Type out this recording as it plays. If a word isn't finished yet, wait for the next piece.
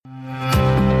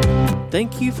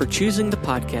Thank you for choosing the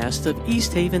podcast of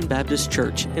East Haven Baptist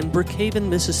Church in Brookhaven,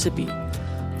 Mississippi.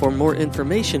 For more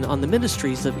information on the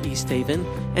ministries of East Haven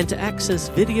and to access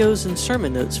videos and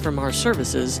sermon notes from our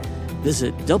services,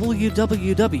 visit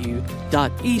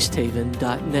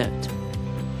www.easthaven.net.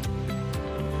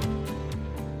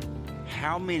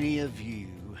 How many of you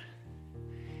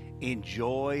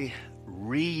enjoy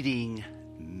reading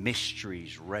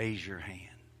mysteries? Raise your hand.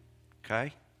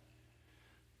 Okay?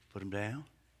 Put them down.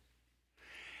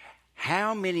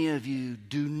 How many of you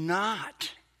do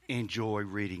not enjoy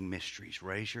reading mysteries?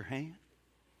 Raise your hand.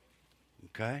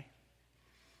 Okay?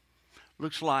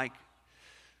 Looks like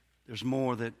there's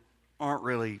more that aren't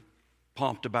really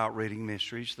pumped about reading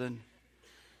mysteries than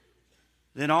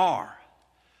are.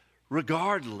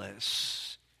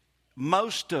 Regardless,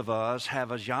 most of us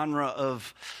have a genre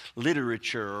of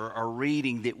literature or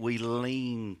reading that we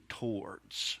lean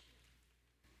towards.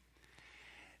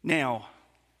 Now,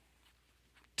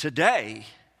 today,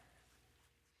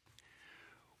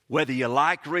 whether you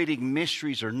like reading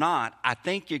mysteries or not, I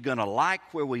think you're going to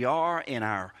like where we are in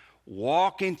our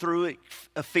walking through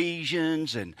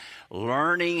Ephesians and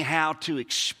learning how to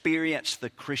experience the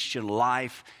Christian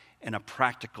life in a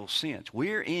practical sense.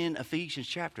 We're in Ephesians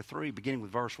chapter 3, beginning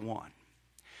with verse 1.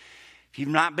 If you've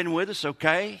not been with us,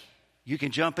 okay, you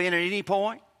can jump in at any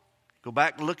point. Go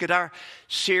back and look at our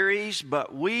series,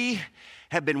 but we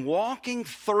have been walking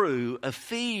through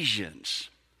Ephesians,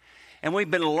 and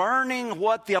we've been learning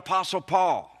what the Apostle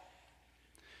Paul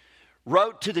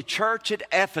wrote to the church at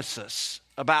Ephesus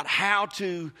about how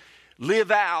to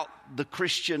live out the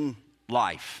Christian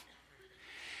life.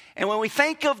 And when we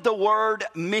think of the word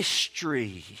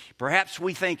mystery, perhaps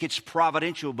we think it's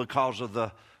providential because of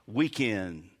the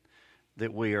weekend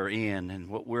that we are in and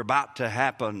what we're about to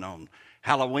happen on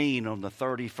Halloween on the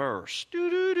 31st.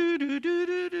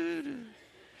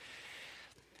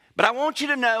 But I want you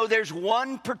to know there's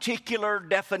one particular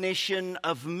definition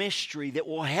of mystery that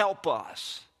will help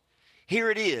us. Here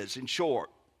it is in short,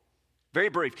 very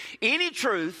brief. Any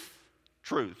truth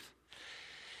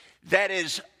that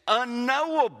is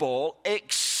unknowable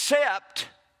except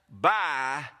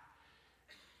by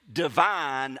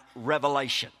divine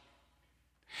revelation.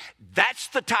 That's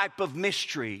the type of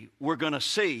mystery we're going to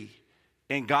see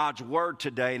in God's Word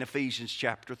today in Ephesians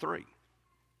chapter 3.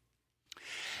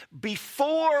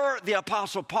 Before the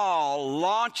Apostle Paul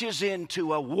launches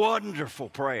into a wonderful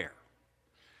prayer,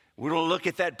 we're going to look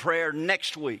at that prayer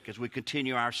next week as we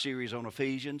continue our series on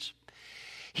Ephesians.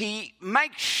 He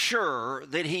makes sure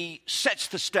that he sets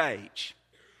the stage.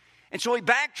 And so he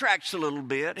backtracks a little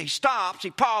bit. He stops,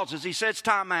 he pauses, he sets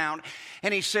time out,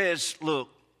 and he says, look,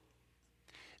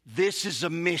 this is a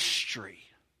mystery.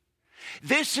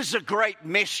 This is a great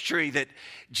mystery that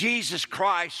Jesus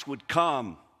Christ would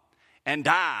come and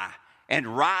die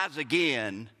and rise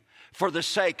again for the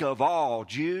sake of all,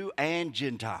 Jew and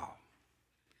Gentile.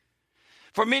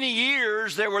 For many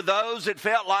years, there were those that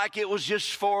felt like it was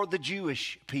just for the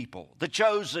Jewish people, the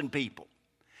chosen people.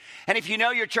 And if you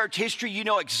know your church history, you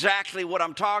know exactly what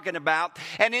I'm talking about.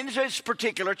 And in this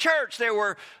particular church, there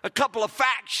were a couple of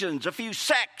factions, a few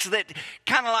sects that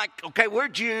kind of like, okay, we're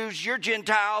Jews, you're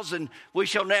Gentiles, and we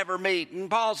shall never meet. And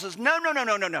Paul says, no.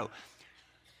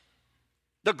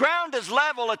 The ground is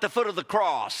level at the foot of the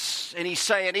cross. And he's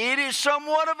saying it is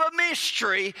somewhat of a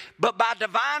mystery, but by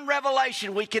divine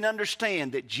revelation we can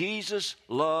understand that Jesus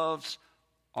loves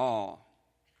all.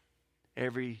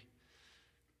 Every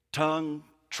tongue,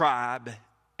 tribe,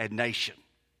 and nation.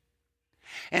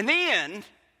 And then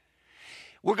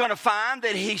we're going to find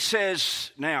that he says,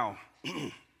 now,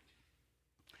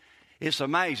 it's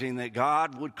amazing that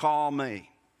God would call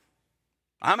me.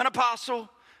 I'm an apostle.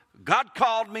 God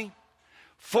called me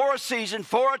for a season,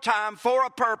 for a time, for a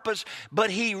purpose, but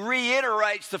he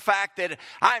reiterates the fact that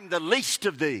I'm the least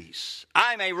of these.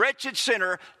 I'm a wretched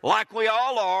sinner like we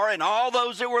all are, and all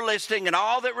those that were listening and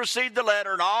all that received the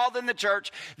letter and all in the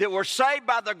church that were saved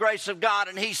by the grace of God.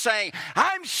 And he's saying,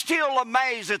 I'm still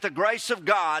amazed at the grace of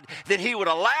God that he would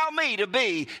allow me to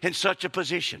be in such a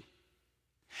position.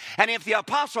 And if the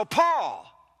Apostle Paul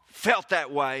felt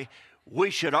that way,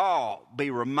 we should all be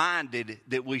reminded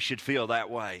that we should feel that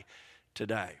way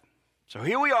today. So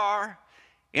here we are,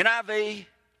 NIV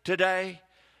today,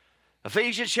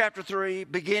 Ephesians chapter 3,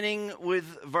 beginning with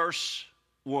verse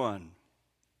 1.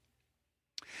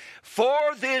 For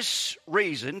this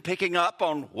reason, picking up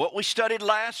on what we studied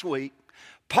last week,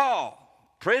 Paul,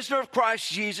 prisoner of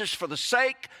Christ Jesus, for the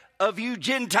sake of you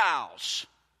Gentiles,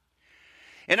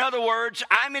 In other words,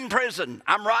 I'm in prison.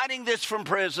 I'm writing this from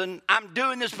prison. I'm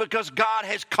doing this because God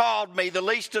has called me, the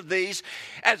least of these,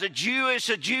 as a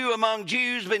Jew among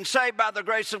Jews, been saved by the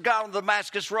grace of God on the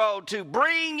Damascus Road, to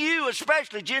bring you,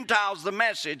 especially Gentiles, the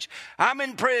message. I'm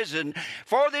in prison.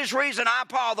 For this reason, I,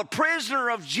 Paul, the prisoner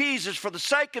of Jesus, for the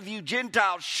sake of you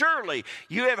Gentiles, surely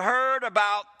you have heard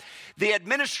about the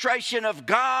administration of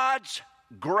God's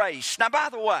grace. Now, by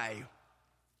the way,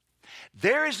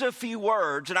 there is a few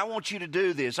words, and I want you to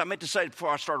do this. I meant to say it before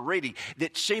I started reading,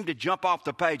 that seemed to jump off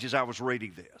the page as I was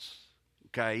reading this.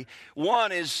 Okay?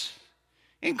 One is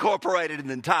incorporated in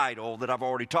the title that I've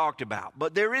already talked about.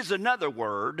 But there is another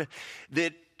word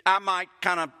that I might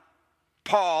kind of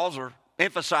pause or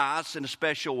emphasize in a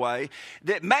special way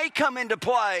that may come into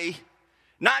play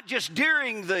not just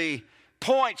during the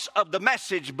points of the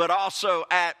message, but also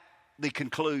at the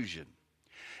conclusion.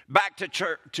 Back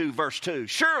to verse 2.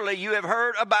 Surely you have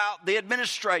heard about the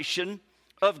administration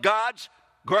of God's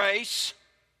grace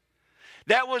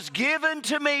that was given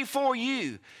to me for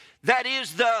you. That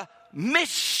is the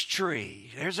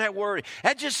mystery. There's that word.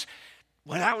 That just,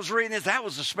 when I was reading this, that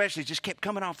was especially just kept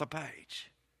coming off the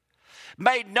page.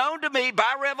 Made known to me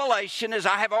by revelation, as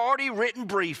I have already written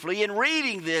briefly. In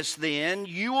reading this, then,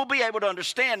 you will be able to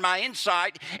understand my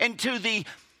insight into the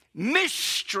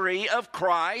mystery of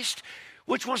Christ,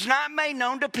 which was not made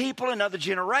known to people in other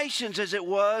generations as it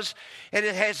was, and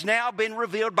it has now been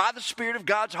revealed by the Spirit of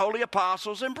God's holy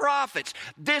apostles and prophets.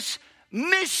 This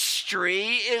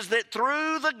mystery is that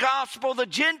through the gospel, the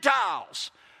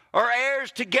Gentiles are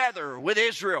heirs together with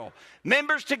Israel,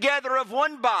 members together of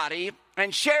one body,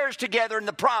 and shares together in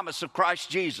the promise of Christ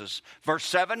Jesus. Verse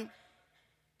 7,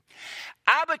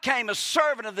 I became a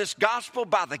servant of this gospel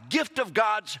by the gift of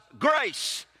God's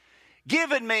grace,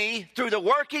 given me through the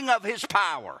working of his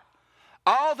power.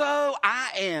 Although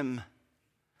I am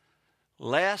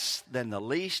less than the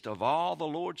least of all the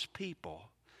Lord's people,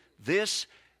 this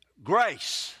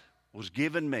grace was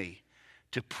given me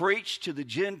to preach to the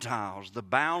Gentiles the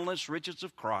boundless riches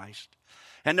of Christ,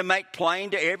 and to make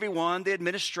plain to everyone the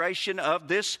administration of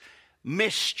this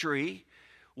mystery,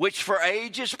 which for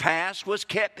ages past was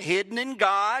kept hidden in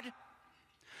God,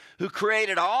 who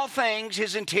created all things.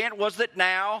 His intent was that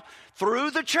now,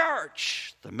 through the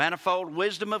church, the manifold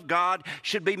wisdom of God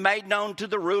should be made known to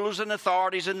the rulers and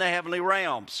authorities in the heavenly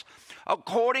realms,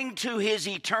 according to his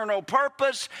eternal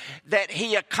purpose that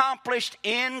he accomplished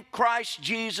in Christ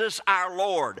Jesus our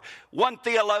Lord. One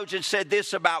theologian said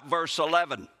this about verse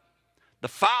 11. The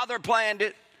Father planned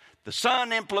it, the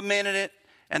Son implemented it,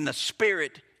 and the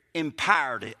Spirit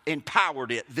empowered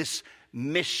it, this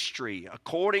mystery,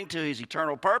 according to his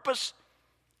eternal purpose,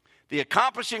 the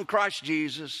accomplishing Christ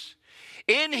Jesus.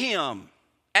 In him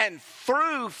and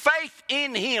through faith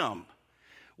in him,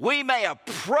 we may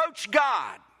approach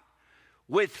God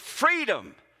with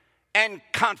freedom and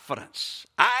confidence.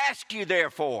 I ask you,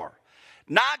 therefore,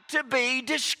 not to be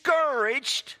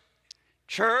discouraged,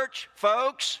 church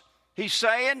folks. He's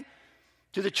saying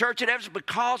to the church at Ephesus,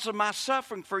 because of my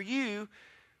suffering for you,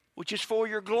 which is for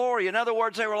your glory. In other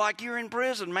words, they were like, you're in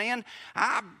prison, man.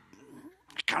 I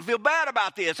kind of feel bad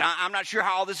about this. I'm not sure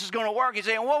how all this is going to work. He's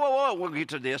saying, whoa, we'll get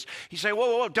to this. He's saying,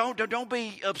 whoa, don't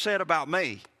be upset about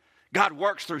me. God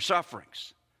works through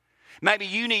sufferings. Maybe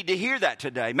you need to hear that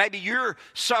today. Maybe you're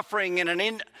suffering in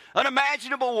an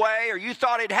unimaginable way, or you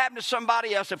thought it happened to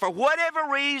somebody else, and for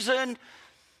whatever reason,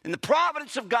 in the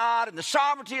providence of God and the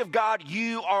sovereignty of God,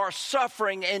 you are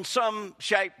suffering in some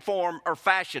shape, form, or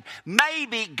fashion.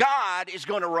 Maybe God is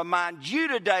going to remind you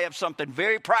today of something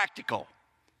very practical.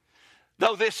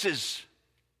 Though this is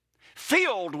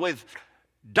filled with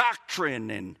doctrine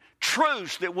and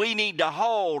truths that we need to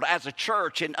hold as a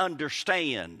church and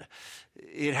understand,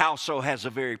 it also has a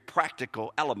very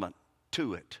practical element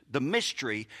to it. The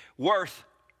mystery worth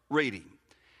reading.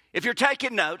 If you're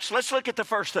taking notes, let's look at the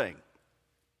first thing.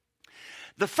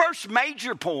 The first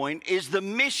major point is the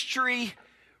mystery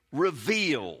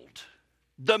revealed.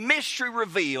 The mystery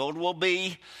revealed will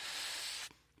be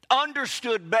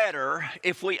understood better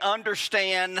if we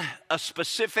understand a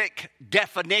specific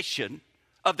definition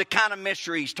of the kind of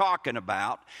mystery he's talking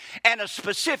about and a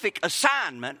specific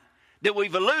assignment that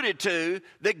we've alluded to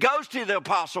that goes to the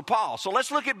Apostle Paul. So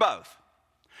let's look at both.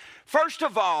 First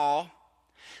of all,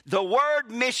 the word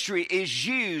mystery is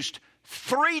used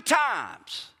 3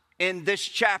 times in this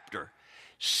chapter,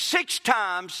 6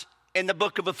 times in the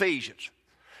book of Ephesians.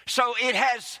 So it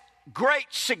has great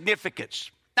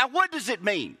significance. Now, what does it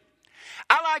mean?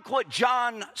 I like what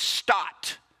John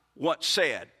Stott once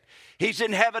said. He's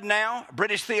in heaven now, a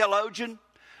British theologian.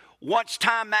 Once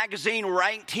Time magazine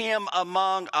ranked him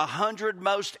among 100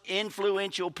 most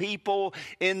influential people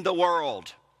in the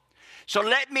world. So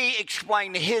let me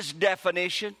explain his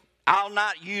definition. I'll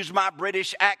not use my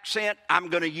British accent. I'm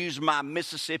going to use my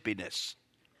Mississippi-ness.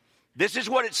 This is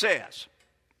what it says.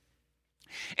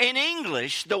 In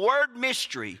English, the word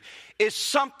mystery is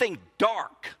something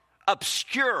dark,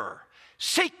 obscure,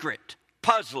 secret,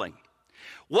 puzzling.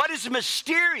 What is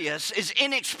mysterious is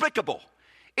inexplicable,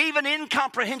 even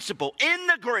incomprehensible. In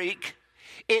the Greek,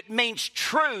 it means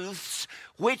truths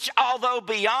which, although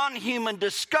beyond human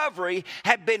discovery,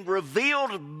 have been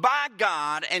revealed by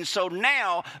God and so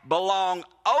now belong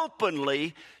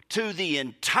openly to the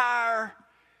entire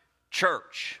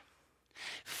church.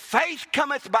 Faith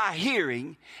cometh by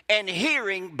hearing, and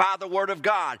hearing by the word of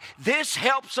God. This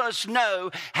helps us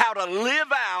know how to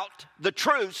live out the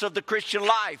truths of the Christian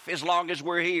life as long as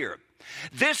we're here.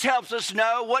 This helps us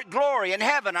know what glory in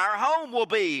heaven, our home, will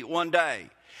be one day.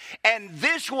 And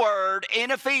this word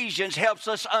in Ephesians helps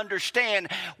us understand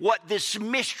what this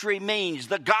mystery means,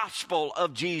 the gospel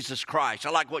of Jesus Christ. I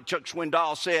like what Chuck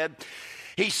Swindoll said.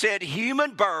 He said,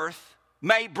 human birth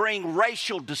may bring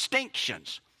racial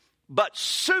distinctions, but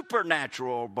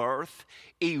supernatural birth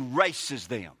erases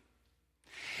them.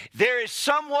 There is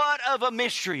somewhat of a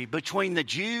mystery between the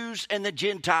Jews and the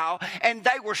Gentile, and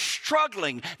they were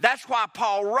struggling. That's why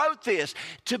Paul wrote this,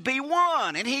 to be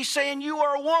one. And he's saying you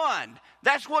are one.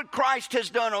 That's what Christ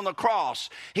has done on the cross.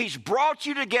 He's brought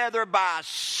you together by a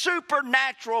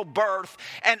supernatural birth,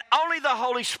 and only the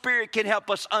Holy Spirit can help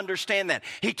us understand that.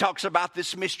 He talks about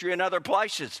this mystery in other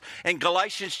places. In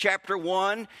Galatians chapter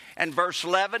 1 and verse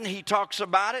 11, he talks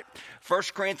about it. 1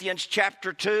 Corinthians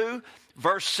chapter 2,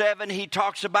 verse 7, he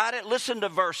talks about it. Listen to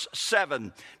verse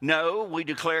 7. No, we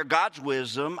declare God's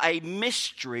wisdom, a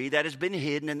mystery that has been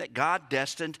hidden and that God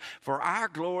destined for our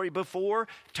glory before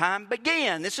time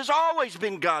began. This has always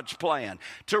been God's plan,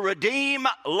 to redeem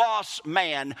lost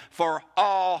man for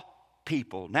all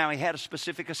people. Now, he had a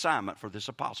specific assignment for this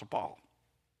Apostle Paul.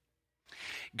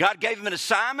 God gave him an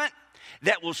assignment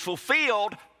that was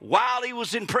fulfilled while he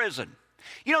was in prison.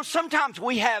 You know, sometimes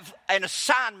we have an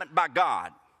assignment by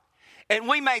God. And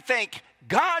we may think,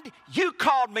 God, you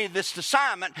called me this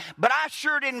assignment, but I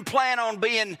sure didn't plan on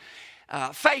being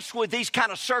faced with these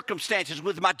kind of circumstances,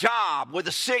 with my job, with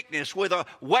a sickness, with a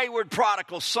wayward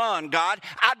prodigal son, God.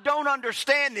 I don't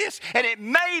understand this. And it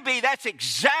may be that's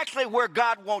exactly where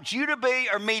God wants you to be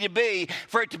or me to be,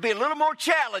 for it to be a little more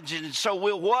challenging. And so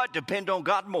we'll what? Depend on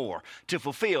God more to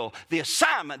fulfill the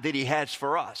assignment that he has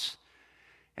for us.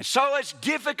 And so as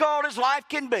difficult as life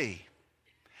can be,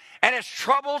 and as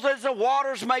troubled as the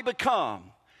waters may become,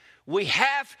 we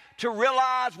have to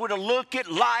realize we're to look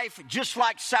at life just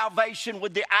like salvation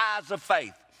with the eyes of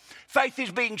faith. Faith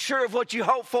is being sure of what you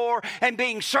hope for and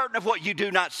being certain of what you do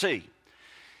not see.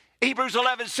 Hebrews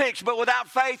 11:6, but without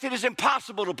faith it is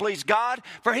impossible to please God,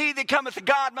 for he that cometh to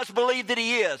God must believe that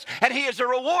he is, and he is a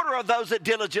rewarder of those that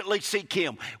diligently seek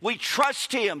him. We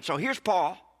trust him. So here's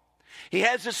Paul. He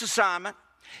has this assignment.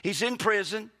 He's in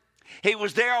prison. He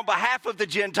was there on behalf of the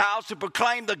Gentiles to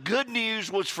proclaim the good news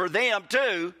was for them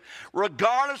too,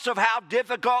 regardless of how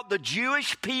difficult the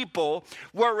Jewish people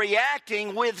were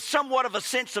reacting with somewhat of a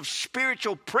sense of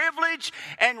spiritual privilege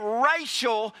and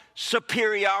racial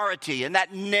superiority. And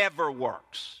that never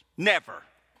works. Never.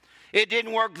 It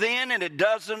didn't work then, and it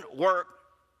doesn't work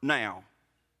now.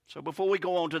 So before we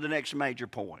go on to the next major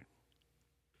point,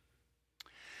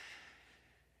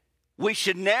 we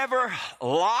should never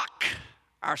lock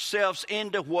ourselves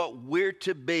into what we're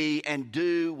to be and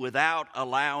do without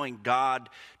allowing God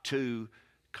to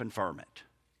confirm it.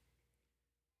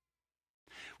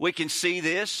 We can see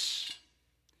this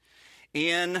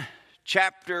in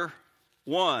chapter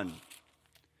 1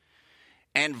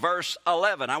 and verse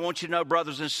 11. I want you to know,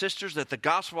 brothers and sisters, that the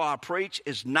gospel I preach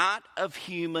is not of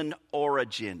human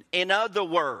origin. In other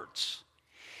words,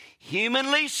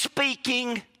 humanly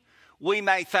speaking, we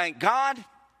may thank God.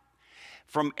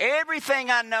 From everything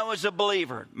I know as a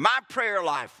believer, my prayer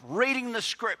life, reading the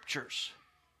scriptures,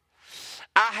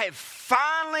 I have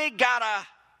finally got a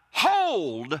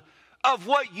hold of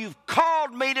what you've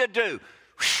called me to do.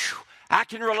 Whew, I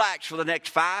can relax for the next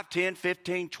 5, 10,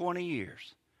 15, 20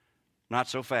 years. Not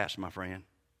so fast, my friend.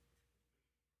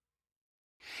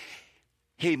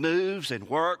 He moves and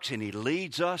works and he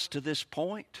leads us to this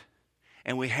point.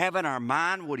 And we have in our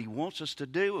mind what he wants us to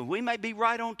do, and we may be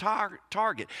right on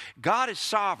target. God is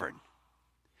sovereign.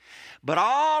 But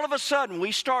all of a sudden,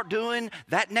 we start doing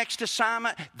that next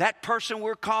assignment, that person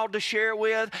we're called to share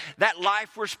with, that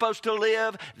life we're supposed to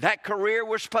live, that career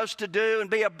we're supposed to do and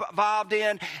be involved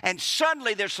in, and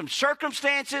suddenly there's some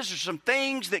circumstances or some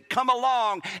things that come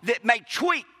along that may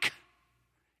tweak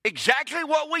exactly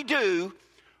what we do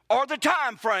or the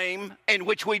time frame in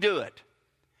which we do it.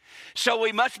 So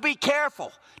we must be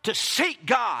careful to seek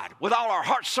God with all our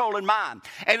heart, soul, and mind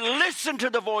and listen to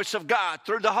the voice of God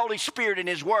through the Holy Spirit in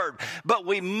His Word. But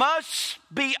we must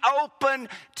be open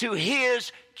to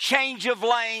His change of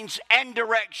lanes and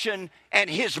direction and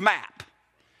His map.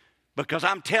 Because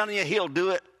I'm telling you, He'll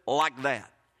do it like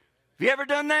that. Have you ever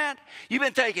done that? You've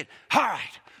been thinking, all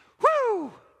right,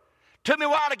 whoo, took me a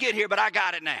while to get here, but I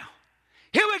got it now.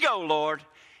 Here we go, Lord.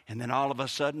 And then all of a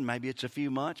sudden, maybe it's a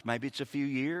few months, maybe it's a few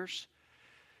years,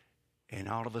 and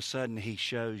all of a sudden He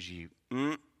shows you,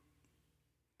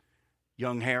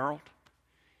 young Harold,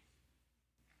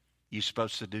 you're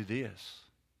supposed to do this.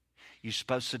 You're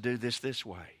supposed to do this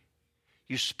way.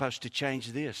 You're supposed to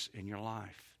change this in your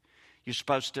life. You're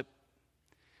supposed to,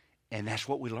 and that's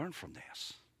what we learn from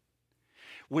this.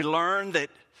 We learn that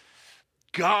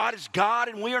God is God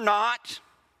and we are not.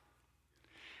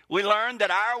 We learn that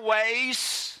our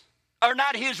ways are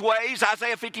not His ways.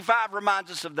 Isaiah 55 reminds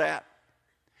us of that.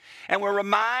 And we're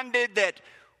reminded that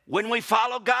when we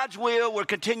follow God's will, we'll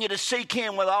continue to seek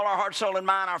Him with all our heart, soul, and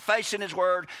mind, our faith in His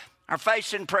Word, our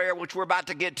faith in prayer, which we're about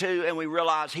to get to, and we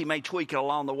realize He may tweak it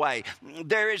along the way.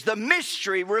 There is the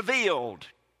mystery revealed.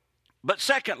 But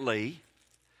secondly,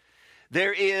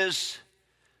 there is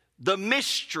the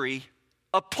mystery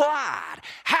applied.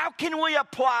 How can we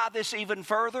apply this even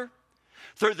further?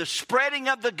 Through the spreading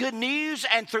of the good news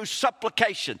and through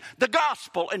supplication, the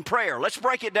gospel and prayer. Let's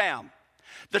break it down.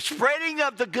 The spreading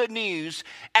of the good news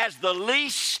as the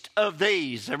least of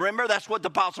these. And remember, that's what the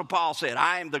Apostle Paul said.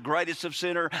 I am the greatest of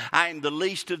sinners. I am the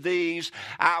least of these.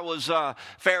 I was a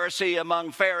Pharisee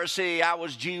among Pharisee. I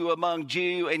was Jew among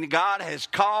Jew. And God has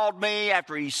called me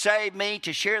after He saved me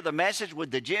to share the message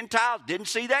with the Gentiles. Didn't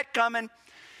see that coming.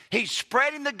 He's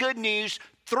spreading the good news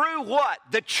through what?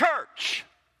 The church.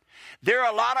 There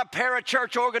are a lot of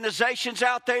parachurch organizations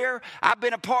out there. I've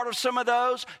been a part of some of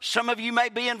those. Some of you may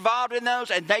be involved in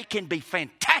those, and they can be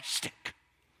fantastic.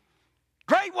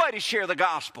 Great way to share the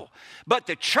gospel. But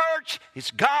the church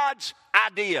is God's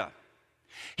idea.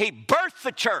 He birthed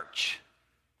the church.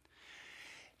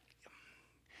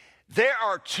 There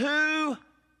are two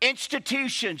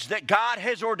institutions that God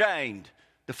has ordained: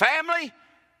 the family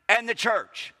and the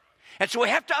church. And so we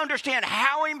have to understand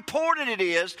how important it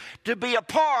is to be a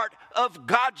part of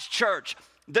God's church,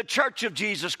 the church of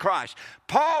Jesus Christ.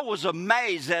 Paul was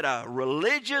amazed that a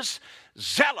religious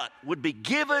zealot would be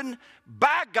given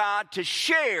by God to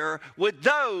share with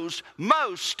those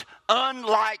most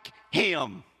unlike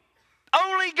him.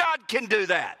 Only God can do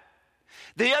that.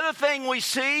 The other thing we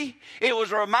see, it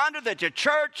was a reminder that the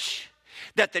church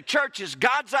is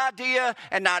God's idea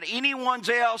and not anyone's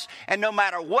else. And no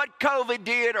matter what COVID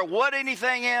did or what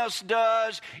anything else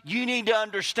does, you need to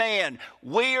understand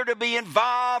we are to be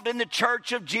involved in the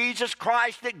church of Jesus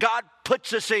Christ that God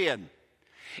puts us in.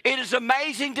 It is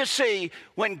amazing to see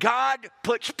when God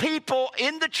puts people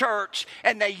in the church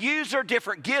and they use their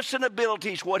different gifts and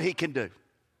abilities, what He can do.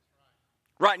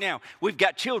 Right now, we've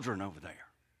got children over there.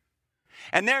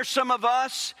 And there's some of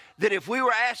us that if we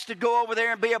were asked to go over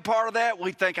there and be a part of that,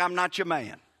 we think, I'm not your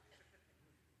man.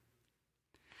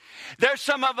 There's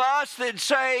some of us that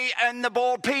say, in the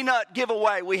boiled peanut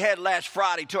giveaway we had last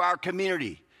Friday to our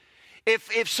community,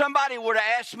 if somebody were to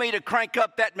ask me to crank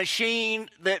up that machine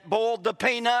that boiled the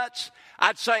peanuts,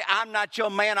 I'd say, I'm not your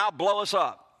man, I'll blow us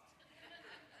up.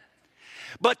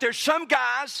 But there's some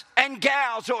guys and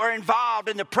gals who are involved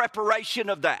in the preparation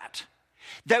of that.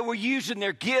 They were using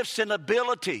their gifts and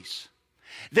abilities.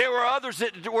 There were others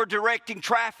that were directing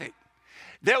traffic.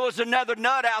 There was another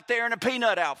nut out there in a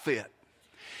peanut outfit.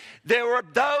 There were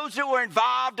those that were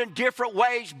involved in different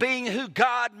ways, being who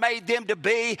God made them to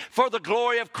be for the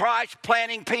glory of Christ,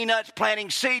 planting peanuts, planting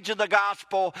seeds of the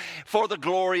gospel for the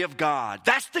glory of God.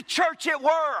 That's the church at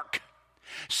work.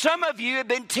 Some of you have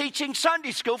been teaching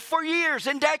Sunday school for years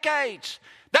and decades.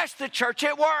 That's the church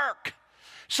at work.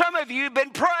 Some of you have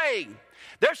been praying.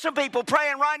 There's some people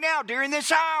praying right now during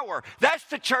this hour. That's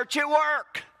the church at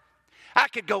work. I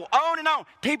could go on and on.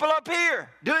 People up here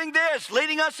doing this,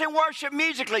 leading us in worship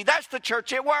musically. That's the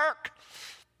church at work.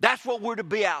 That's what we're to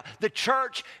be out. The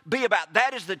church be about.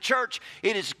 That is the church.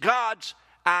 It is God's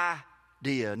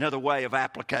idea. Another way of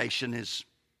application is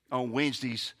on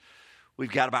Wednesdays. We've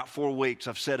got about 4 weeks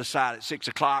I've set aside at 6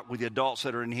 o'clock with the adults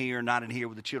that are in here, not in here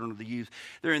with the children of the youth.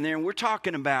 They're in there, and we're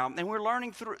talking about, and we're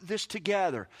learning through this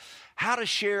together, how to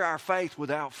share our faith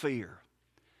without fear.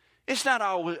 It's not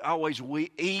always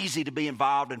easy to be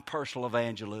involved in personal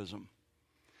evangelism.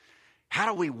 How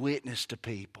do we witness to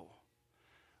people?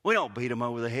 We don't beat them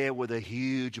over the head with a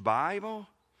huge Bible.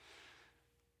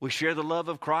 We share the love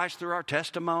of Christ through our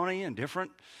testimony and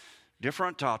different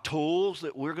different tools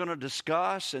that we're going to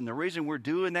discuss. And the reason we're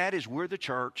doing that is we're the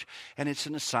church, and it's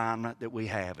an assignment that we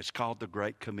have. It's called the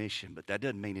Great Commission, but that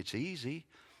doesn't mean it's easy.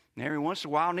 And every once in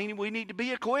a while, we need to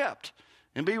be equipped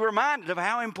and be reminded of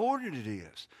how important it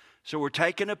is. So we're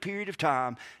taking a period of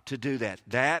time to do that.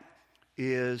 That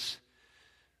is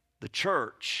the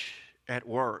church at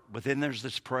work. But then there's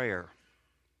this prayer.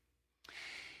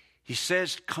 He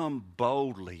says, come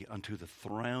boldly unto the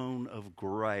throne of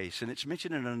grace. And it's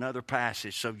mentioned in another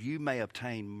passage, so you may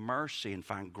obtain mercy and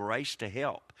find grace to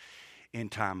help in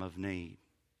time of need.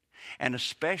 And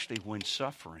especially when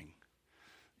suffering.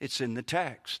 It's in the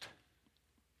text.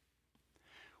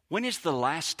 When is the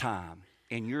last time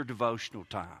in your devotional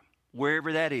time,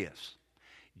 wherever that is,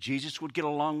 Jesus would get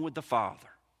along with the Father?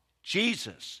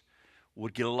 Jesus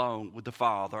would get along with the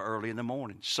Father early in the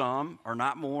morning. Some are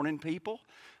not morning people.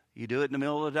 You do it in the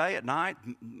middle of the day, at night.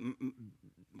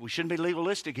 We shouldn't be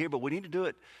legalistic here, but we need to do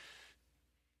it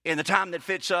in the time that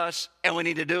fits us, and we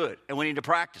need to do it, and we need to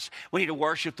practice. We need to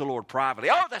worship the Lord privately.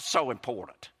 Oh, that's so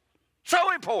important.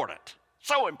 So important.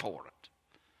 So important.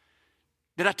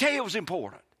 Did I tell you it was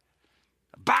important?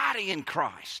 Abiding in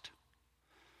Christ.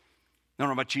 I don't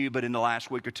know about you, but in the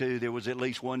last week or two, there was at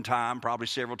least one time, probably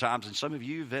several times, and some of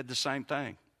you have had the same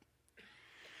thing.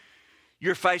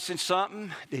 You're facing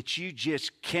something that you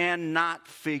just cannot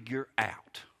figure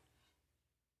out.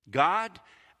 God,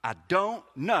 I don't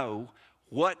know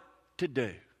what to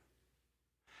do.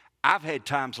 I've had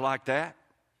times like that.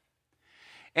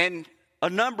 And a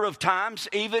number of times,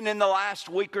 even in the last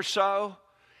week or so,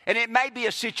 and it may be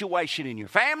a situation in your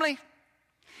family.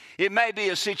 It may be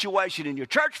a situation in your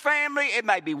church family. It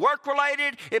may be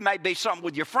work-related. It may be something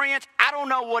with your friends. I don't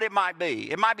know what it might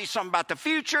be. It might be something about the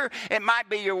future. It might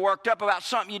be you're worked up about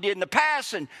something you did in the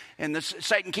past, and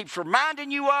Satan keeps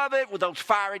reminding you of it with those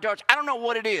fiery darts. I don't know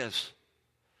what it is.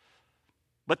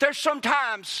 But there's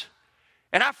sometimes,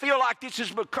 and I feel like this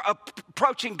is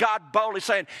approaching God boldly,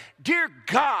 saying, Dear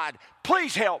God,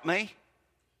 please help me.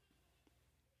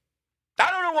 I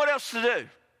don't know what else to do.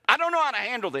 I don't know how to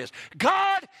handle this.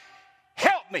 God,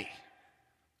 help me.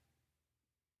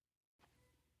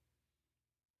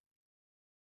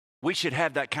 We should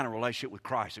have that kind of relationship with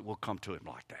Christ, that we'll come to him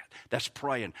like that. That's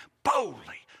praying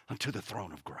boldly unto the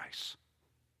throne of grace.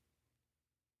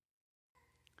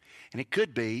 And it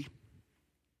could be,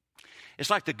 it's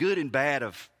like the good and bad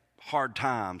of hard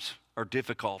times or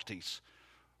difficulties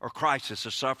or crisis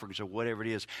or sufferings or whatever it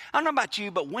is. I don't know about you,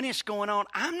 but when it's going on,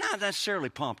 I'm not necessarily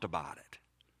pumped about it.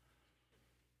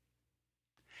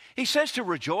 He says to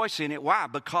rejoice in it. Why?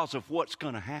 Because of what's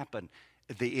going to happen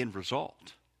at the end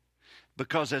result.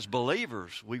 Because as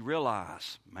believers, we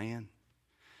realize, man,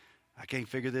 I can't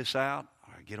figure this out.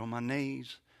 I get on my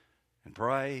knees and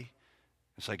pray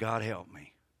and say, God, help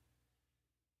me.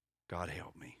 God,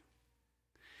 help me.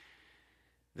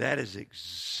 That is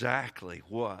exactly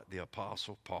what the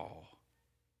Apostle Paul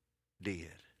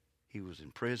did. He was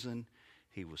in prison.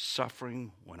 He was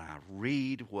suffering. When I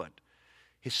read what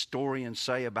historians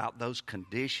say about those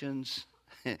conditions,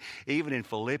 even in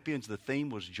Philippians, the theme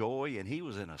was joy, and he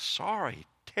was in a sorry,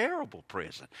 terrible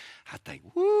prison. I think,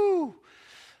 whoo,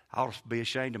 I ought to be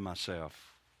ashamed of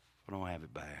myself if I don't have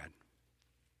it bad.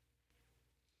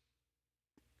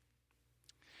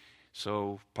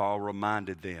 So Paul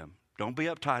reminded them, don't be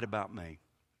uptight about me.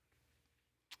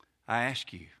 I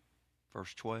ask you,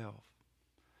 verse 12,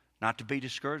 not to be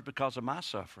discouraged because of my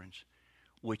sufferings,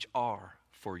 which are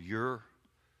for your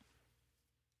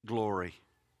glory.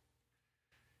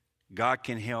 God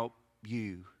can help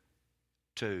you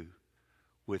too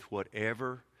with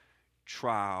whatever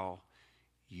trial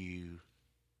you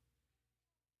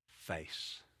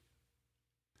face.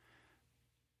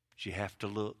 But you have to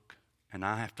look, and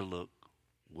I have to look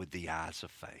with the eyes of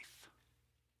faith,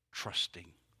 trusting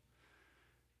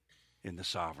in the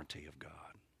sovereignty of God.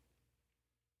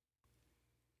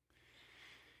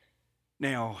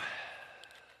 Now,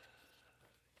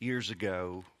 years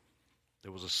ago,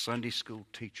 there was a Sunday school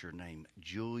teacher named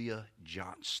Julia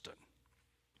Johnston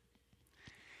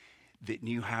that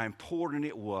knew how important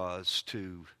it was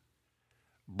to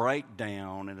break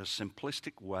down in a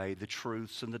simplistic way the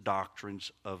truths and the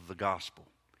doctrines of the gospel.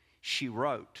 She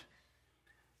wrote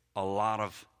a lot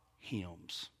of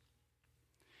hymns.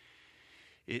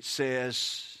 It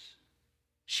says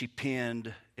she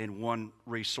penned in one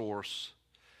resource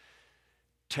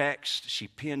text. She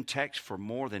penned text for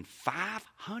more than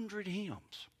 500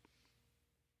 hymns.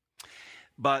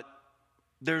 But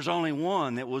there's only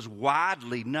one that was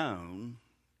widely known,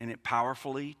 and it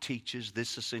powerfully teaches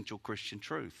this essential Christian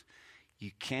truth.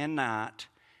 You cannot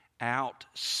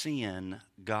out-sin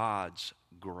God's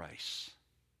grace.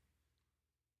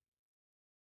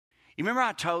 You remember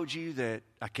I told you that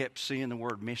I kept seeing the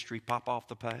word mystery pop off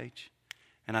the page?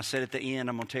 And I said at the end,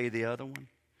 I'm going to tell you the other one.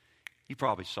 You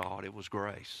probably saw it. It was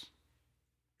grace.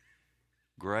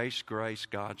 Grace, grace,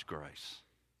 God's grace.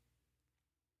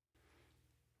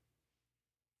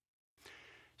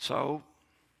 So,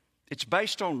 it's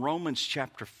based on Romans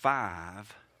chapter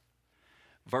 5,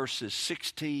 verses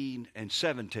 16 and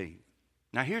 17.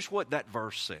 Now, here's what that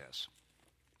verse says.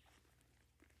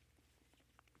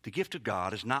 The gift of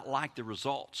God is not like the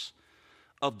results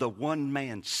of the one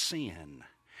man's sin.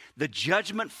 The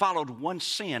judgment followed one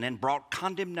sin and brought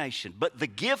condemnation, but the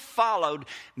gift followed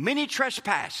many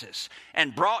trespasses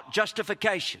and brought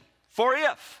justification. For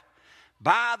if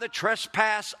by the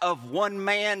trespass of one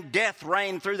man death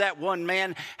reigned through that one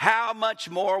man, how much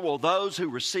more will those who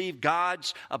receive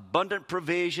God's abundant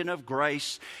provision of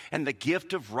grace and the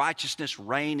gift of righteousness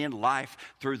reign in life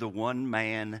through the one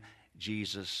man,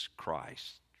 Jesus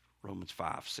Christ? Romans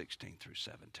 5, 16 through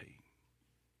 17.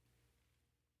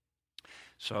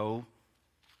 So,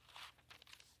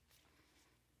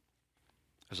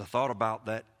 as I thought about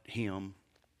that hymn,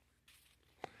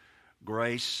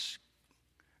 Grace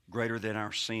Greater Than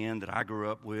Our Sin, that I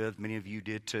grew up with, many of you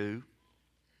did too.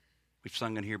 We've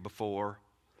sung it here before.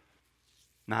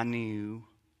 And I knew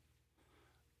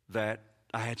that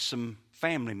I had some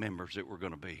family members that were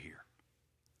going to be here.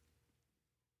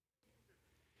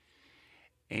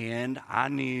 And I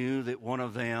knew that one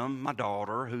of them, my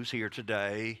daughter, who's here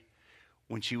today,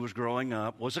 when she was growing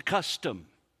up, was accustomed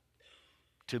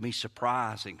to me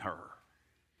surprising her.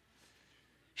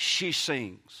 She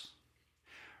sings.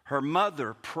 Her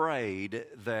mother prayed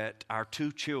that our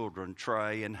two children,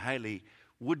 Trey and Haley,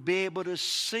 would be able to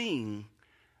sing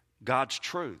God's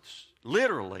truths.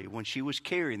 Literally, when she was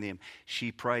carrying them,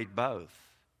 she prayed both.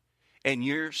 And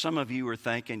some of you are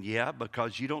thinking, yeah,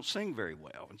 because you don't sing very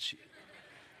well. And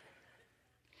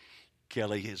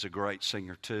Kelly is a great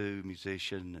singer too,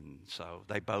 musician, and so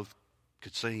they both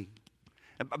could sing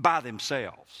by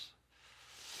themselves.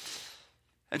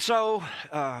 And so,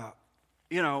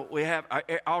 we have,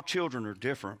 all children are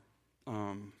different.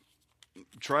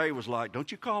 Trey was like,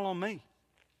 don't you call on me.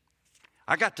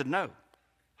 I got to know.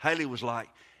 Haley was like,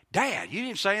 Dad, you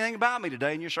didn't say anything about me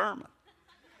today in your sermon.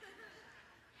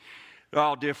 They're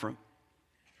all different.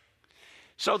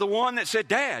 So the one that said,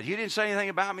 Dad, you didn't say anything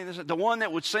about me. The one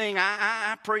that would sing,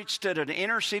 I preached at an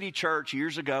inner city church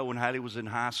years ago when Haley was in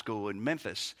high school in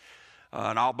Memphis,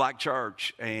 an all-black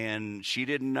church. And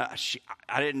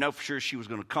I didn't know for sure she was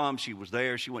going to come. She was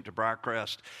there. She went to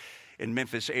Briarcrest in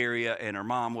Memphis area, and her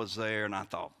mom was there. And I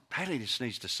thought, Haley just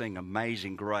needs to sing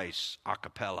Amazing Grace a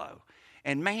cappella.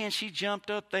 And man, she jumped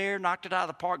up there, knocked it out of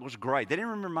the park. It was great. They didn't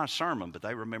remember my sermon, but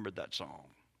they remembered that song.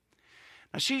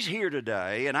 Now, she's here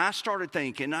today, and I started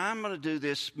thinking, I'm going to do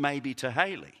this maybe to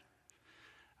Haley.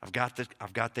 I've got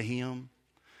the hymn.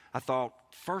 I thought,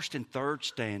 first and third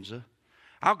stanza,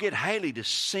 I'll get Haley to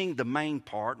sing the main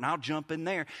part, and I'll jump in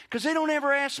there, because they don't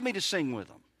ever ask me to sing with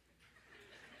them.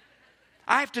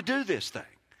 I have to do this thing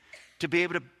to be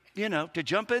able to, to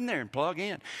jump in there and plug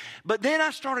in. But then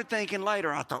I started thinking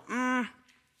later, I thought, I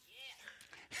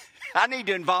need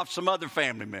to involve some other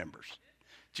family members.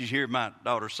 Did you hear my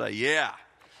daughter say, yeah?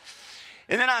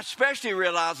 And then I especially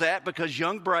realized that because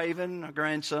young Braven, our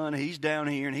grandson, he's down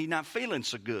here and he's not feeling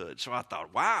so good. So I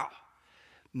thought, wow,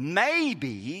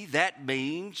 maybe that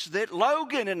means that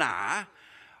Logan and I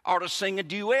ought to sing a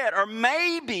duet. Or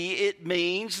maybe it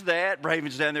means that,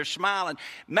 Braven's down there smiling,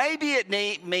 maybe it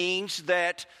means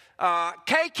that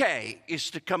KK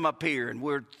is to come up here and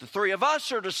the three of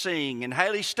us are to sing and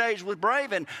Haley stays with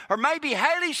Braven. Or maybe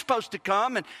Haley's supposed to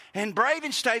come and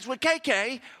Braven stays with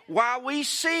KK while we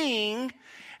sing.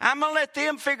 I'm going to let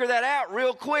them figure that out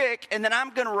real quick, and then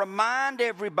I'm going to remind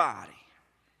everybody.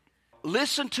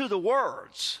 Listen to the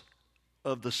words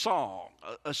of the song,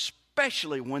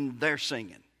 especially when they're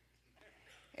singing.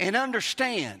 And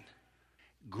understand,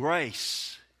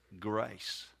 grace,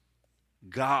 grace,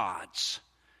 God's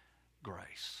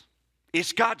grace.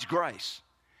 It's God's grace.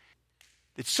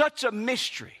 It's such a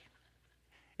mystery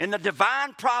in the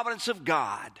divine providence of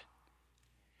God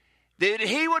that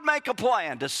He would make a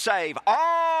plan to save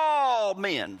all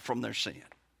men from their sin,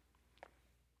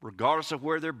 regardless of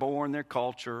where they're born, their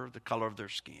culture, the color of their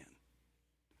skin.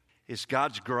 It's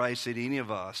God's grace that any of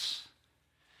us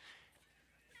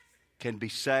can be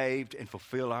saved and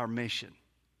fulfill our mission.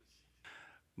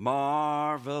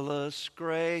 Marvelous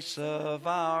grace of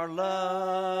our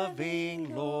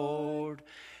loving Lord,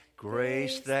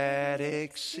 grace that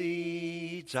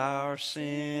exceeds our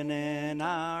sin and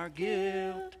our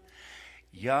guilt.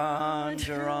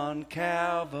 Yonder on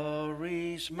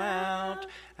Calvary's mount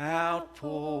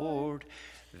outpoured,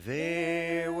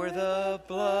 there where the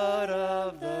blood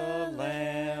of the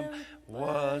Lamb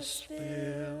was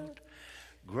spilled.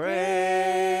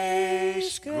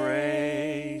 Grace,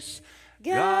 grace,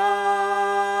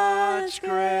 God's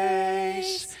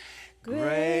grace,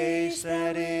 grace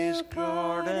that is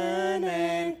pardon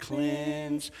and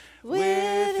cleanse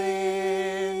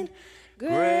within.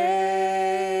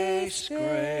 Grace,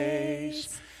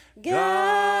 grace,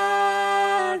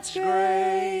 God's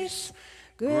grace,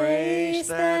 grace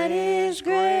that is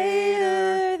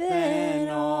greater than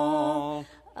all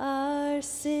our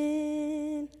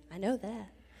sin. I know that.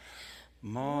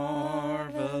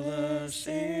 Marvelous,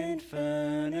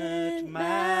 infinite,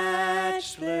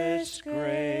 matchless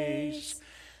grace,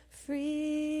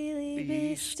 freely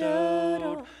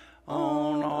bestowed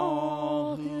on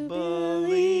all who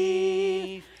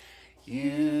believe.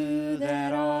 You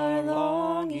that are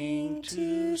longing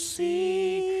to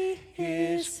see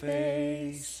His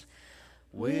face,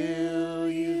 will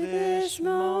you this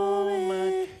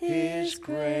moment His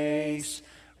grace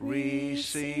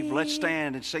receive? Let's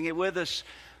stand and sing it with us.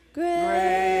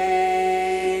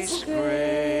 Grace,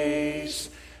 grace,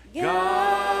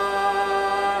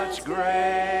 God's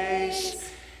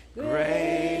grace,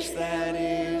 grace that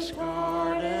is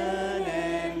pardon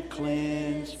and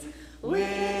cleanse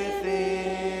within.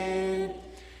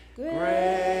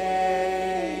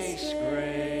 Grace,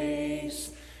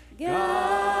 grace,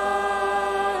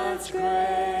 God's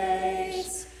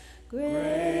grace,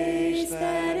 grace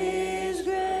that is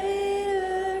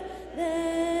greater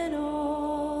than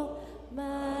all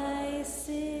my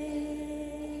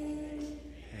sin.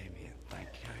 Amen. Thank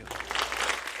you.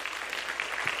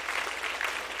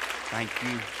 Thank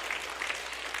you.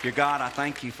 Dear God, I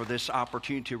thank you for this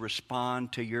opportunity to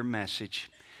respond to your message.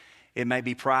 It may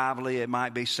be privately, it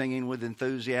might be singing with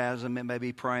enthusiasm, it may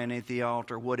be praying at the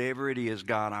altar. Whatever it is,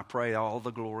 God, I pray all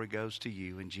the glory goes to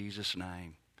you. In Jesus'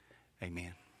 name,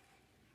 amen.